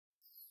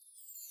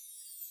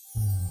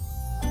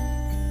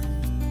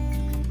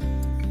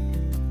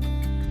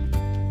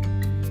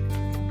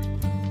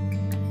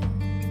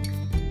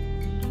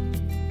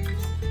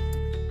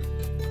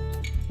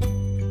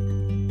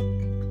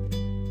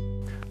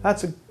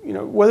That's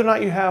whether or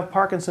not you have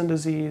Parkinson's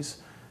disease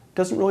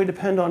doesn't really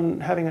depend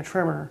on having a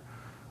tremor.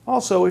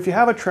 Also, if you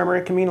have a tremor,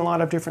 it can mean a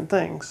lot of different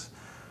things.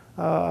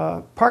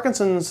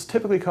 Parkinson's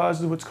typically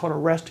causes what's called a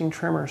resting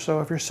tremor.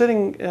 So if you're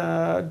sitting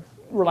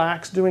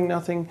relaxed, doing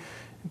nothing,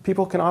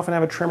 people can often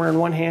have a tremor in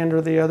one hand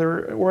or the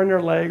other, or in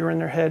their leg or in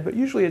their head, but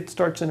usually it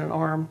starts in an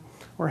arm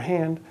or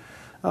hand.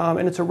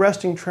 And it's a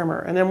resting tremor.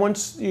 And then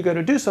once you go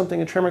to do something,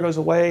 the tremor goes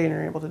away and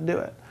you're able to do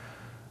it.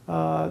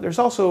 There's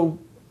also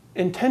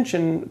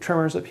intention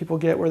tremors that people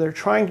get where they're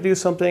trying to do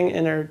something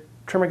and their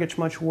tremor gets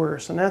much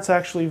worse. And that's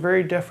actually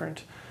very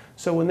different.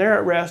 So when they're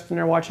at rest and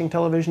they're watching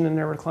television in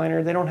their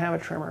recliner, they don't have a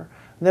tremor.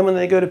 And then when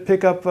they go to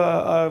pick up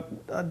a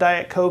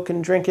Diet Coke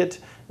and drink it,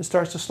 it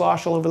starts to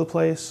slosh all over the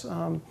place.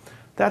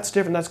 That's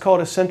different. That's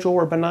called essential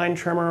or benign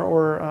tremor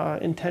or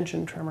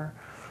intention tremor.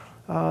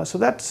 So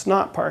that's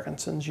not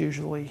Parkinson's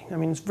usually. I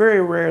mean, it's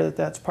very rare that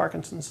that's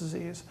Parkinson's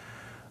disease.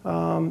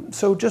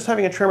 So just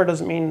having a tremor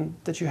doesn't mean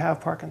that you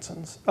have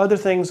Parkinson's. Other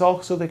things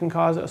also that can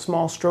cause a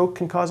small stroke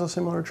can cause a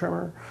similar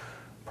tremor.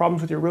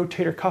 Problems with your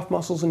rotator cuff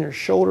muscles in your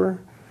shoulder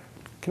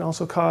can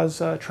also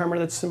cause a tremor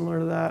that's similar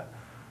to that.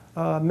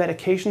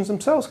 Medications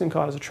themselves can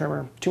cause a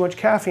tremor. Too much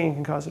caffeine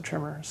can cause a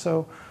tremor.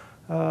 So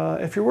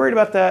if you're worried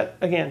about that,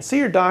 again, see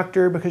your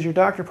doctor, because your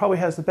doctor probably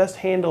has the best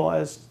handle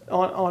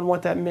on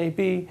what that may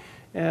be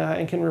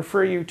and can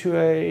refer you to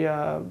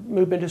a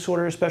movement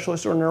disorder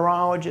specialist or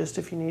neurologist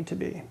if you need to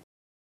be.